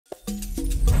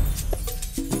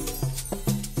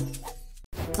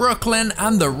Brooklyn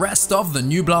and the rest of the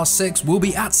New Blast 6 will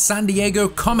be at San Diego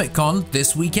Comic-Con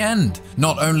this weekend.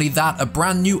 Not only that, a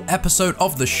brand new episode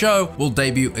of the show will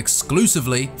debut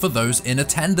exclusively for those in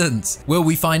attendance, where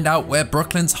we find out where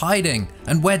Brooklyn's hiding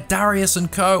and where Darius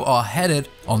and co are headed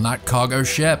on that cargo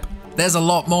ship. There's a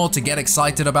lot more to get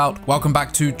excited about. Welcome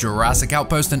back to Jurassic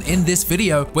Outpost, and in this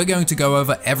video, we're going to go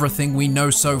over everything we know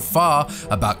so far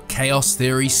about Chaos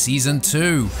Theory Season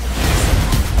 2.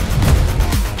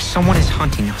 Someone is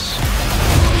hunting us.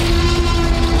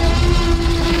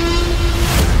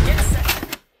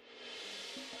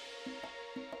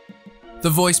 The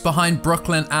voice behind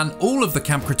Brooklyn and all of the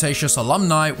Camp Cretaceous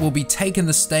alumni will be taking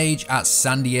the stage at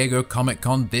San Diego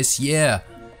Comic-Con this year.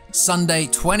 Sunday,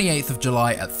 28th of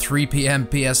July at 3 PM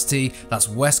PST, that's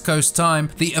West Coast time,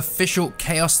 the official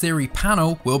Chaos Theory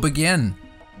panel will begin.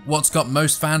 What's got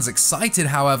most fans excited,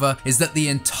 however, is that the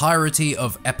entirety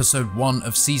of episode 1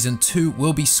 of season 2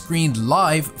 will be screened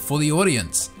live for the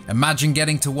audience. Imagine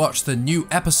getting to watch the new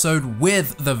episode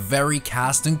with the very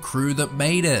cast and crew that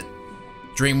made it.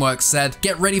 DreamWorks said,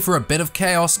 "Get ready for a bit of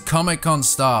chaos Comic-Con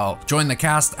style. Join the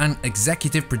cast and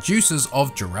executive producers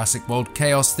of Jurassic World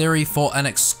Chaos Theory for an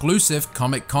exclusive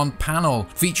Comic-Con panel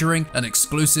featuring an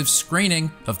exclusive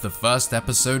screening of the first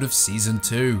episode of season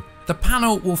 2. The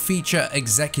panel will feature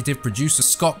executive producer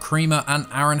Scott Creamer and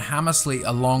Aaron Hammersley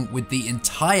along with the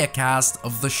entire cast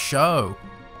of the show."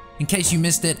 In case you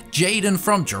missed it, Jaden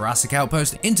from Jurassic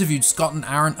Outpost interviewed Scott and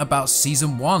Aaron about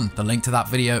season 1. The link to that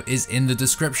video is in the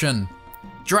description.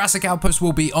 Jurassic Outpost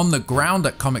will be on the ground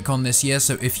at Comic-Con this year,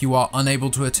 so if you are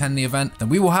unable to attend the event, then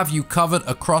we will have you covered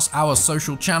across our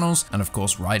social channels and of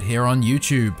course right here on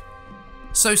YouTube.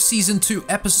 So season 2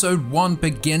 episode 1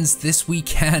 begins this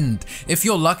weekend. If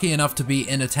you're lucky enough to be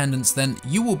in attendance, then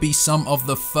you will be some of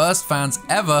the first fans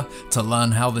ever to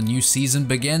learn how the new season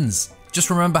begins. Just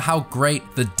remember how great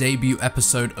the debut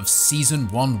episode of season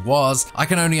 1 was. I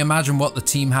can only imagine what the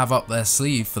team have up their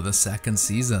sleeve for the second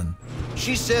season.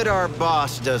 She said our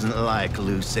boss doesn't like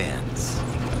loose ends.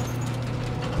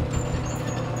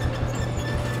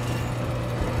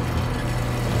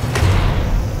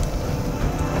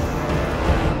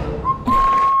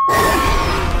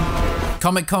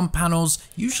 Comic-Con panels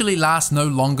usually last no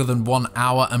longer than 1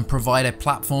 hour and provide a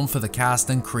platform for the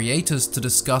cast and creators to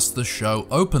discuss the show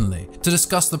openly, to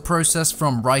discuss the process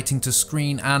from writing to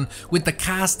screen, and with the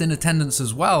cast in attendance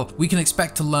as well, we can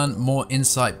expect to learn more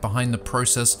insight behind the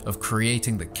process of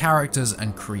creating the characters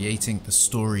and creating the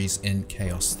stories in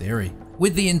Chaos Theory.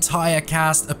 With the entire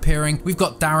cast appearing, we've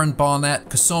got Darren Barnett,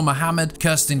 Kasor Mohammed,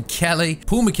 Kirsten Kelly,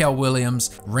 Paul Michael Williams,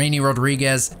 Rainey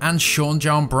Rodriguez, and Sean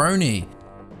Giambroni.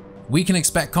 We can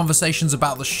expect conversations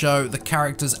about the show, the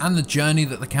characters, and the journey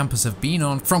that the campers have been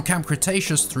on, from Camp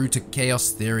Cretaceous through to Chaos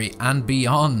Theory and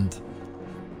beyond.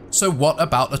 So what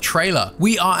about a trailer?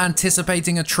 We are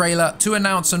anticipating a trailer to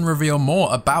announce and reveal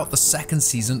more about the second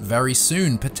season very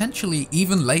soon, potentially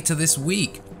even later this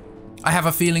week. I have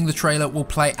a feeling the trailer will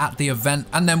play at the event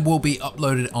and then will be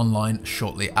uploaded online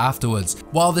shortly afterwards.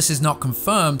 While this is not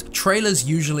confirmed, trailers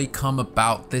usually come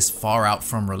about this far out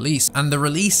from release, and the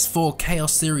release for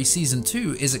Chaos Theory Season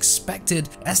 2 is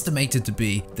estimated to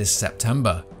be this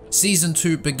September. Season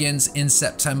 2 begins in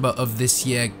September of this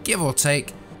year, give or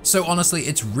take, so honestly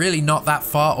it's really not that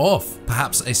far off.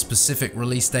 Perhaps a specific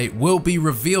release date will be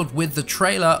revealed with the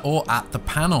trailer or at the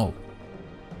panel.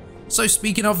 So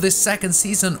speaking of this second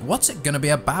season, what's it gonna be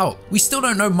about? We still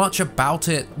don't know much about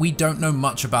it. We don't know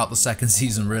much about the second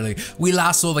season really. We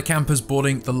last saw the campers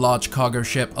boarding the large cargo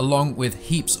ship along with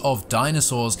heaps of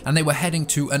dinosaurs, and they were heading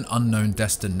to an unknown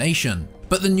destination.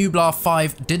 But the Nublar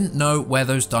 5 didn't know where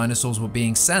those dinosaurs were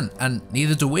being sent, and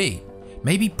neither do we.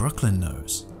 Maybe Brooklyn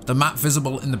knows. The map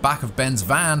visible in the back of Ben's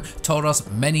van told us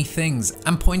many things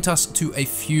and point us to a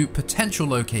few potential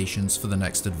locations for the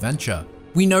next adventure.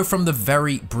 We know from the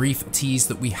very brief tease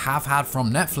that we have had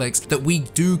from Netflix that we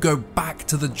do go back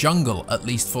to the jungle, at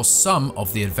least for some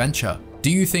of the adventure.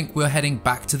 Do you think we're heading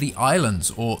back to the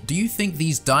islands, or do you think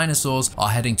these dinosaurs are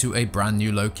heading to a brand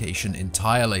new location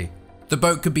entirely? The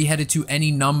boat could be headed to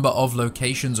any number of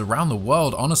locations around the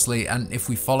world, honestly, and if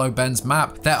we follow Ben's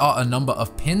map, there are a number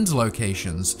of pinned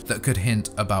locations that could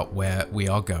hint about where we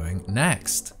are going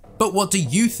next. But what do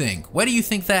you think? Where do you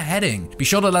think they're heading? Be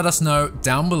sure to let us know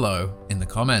down below in the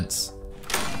comments.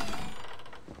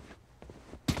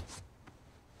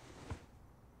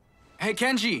 Hey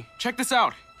Kenji, check this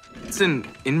out. It's an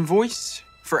invoice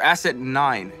for Asset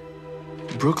 9.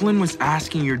 Brooklyn was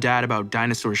asking your dad about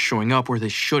dinosaurs showing up where they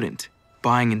shouldn't,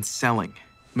 buying and selling.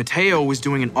 Mateo was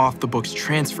doing an off-the-books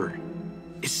transfer.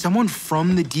 Is someone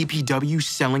from the DPW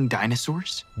selling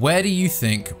dinosaurs? Where do you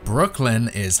think Brooklyn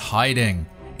is hiding?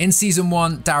 In season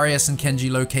 1, Darius and Kenji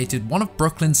located one of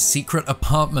Brooklyn's secret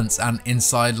apartments and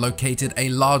inside located a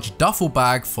large duffel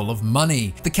bag full of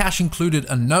money. The cash included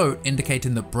a note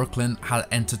indicating that Brooklyn had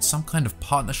entered some kind of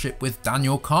partnership with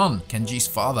Daniel Khan, Kenji's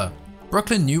father.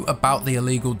 Brooklyn knew about the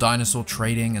illegal dinosaur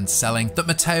trading and selling that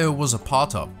Mateo was a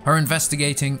part of. Her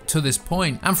investigating to this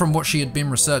point, and from what she had been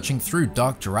researching through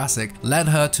Dark Jurassic, led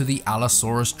her to the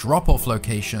Allosaurus drop-off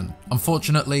location.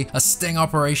 Unfortunately, a sting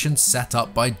operation set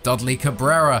up by Dudley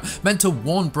Cabrera meant to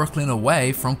warn Brooklyn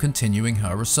away from continuing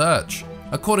her research.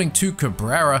 According to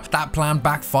Cabrera, that plan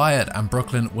backfired and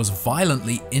Brooklyn was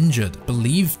violently injured,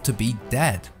 believed to be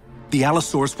dead. The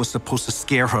Allosaurus was supposed to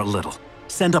scare her a little.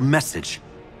 Send a message.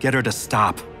 Get her to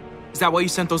stop. Is that why you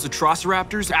sent those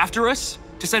Atrociraptors after us?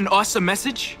 To send us a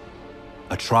message?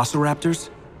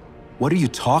 Atrociraptors? What are you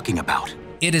talking about?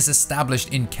 It is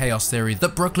established in Chaos Theory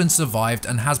that Brooklyn survived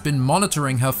and has been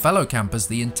monitoring her fellow campers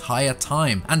the entire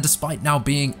time, and despite now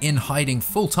being in hiding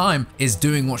full time, is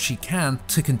doing what she can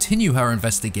to continue her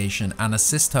investigation and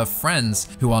assist her friends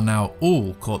who are now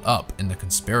all caught up in the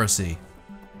conspiracy.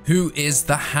 Who is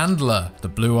the Handler? The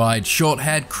blue-eyed,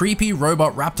 short-haired, creepy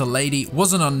robot raptor lady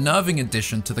was an unnerving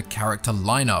addition to the character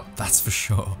lineup, that's for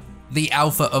sure. The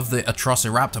alpha of the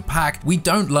Atrociraptor pack, we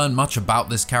don't learn much about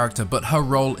this character, but her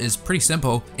role is pretty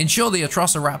simple: ensure the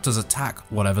Atrociraptors attack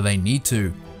whatever they need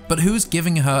to. But who's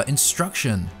giving her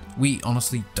instruction? We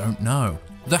honestly don't know.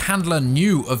 The Handler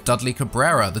knew of Dudley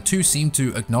Cabrera. The two seem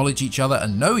to acknowledge each other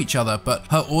and know each other, but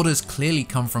her orders clearly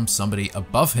come from somebody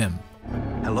above him.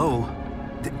 Hello?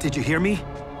 Did you hear me?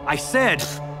 I said...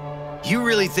 You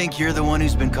really think you're the one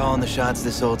who's been calling the shots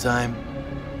this whole time?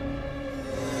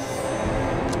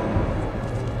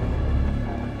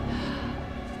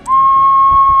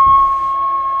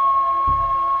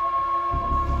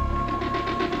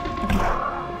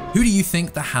 Who do you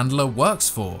think the Handler works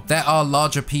for? There are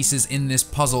larger pieces in this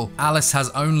puzzle. Alice has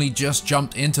only just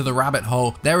jumped into the rabbit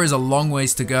hole. There is a long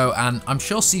ways to go, and I'm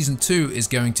sure season 2 is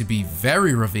going to be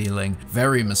very revealing,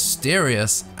 very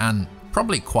mysterious, and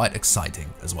probably quite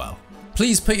exciting as well.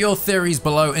 Please put your theories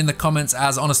below in the comments,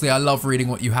 as honestly I love reading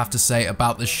what you have to say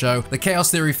about this show. The Chaos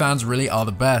Theory fans really are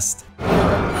the best.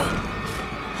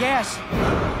 Yes.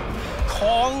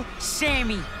 Call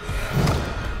Sammy.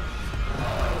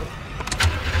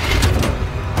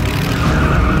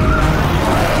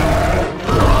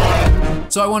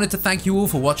 So I wanted to thank you all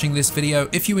for watching this video.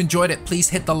 If you enjoyed it, please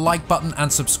hit the like button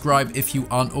and subscribe if you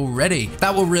aren't already.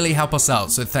 That will really help us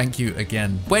out, so thank you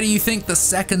again. Where do you think the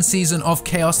second season of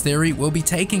Chaos Theory will be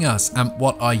taking us? And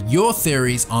what are your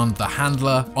theories on the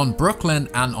Handler, on Brooklyn,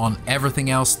 and on everything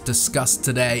else discussed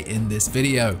today in this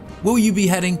video? Will you be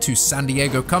heading to San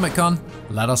Diego Comic-Con?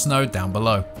 Let us know down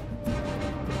below.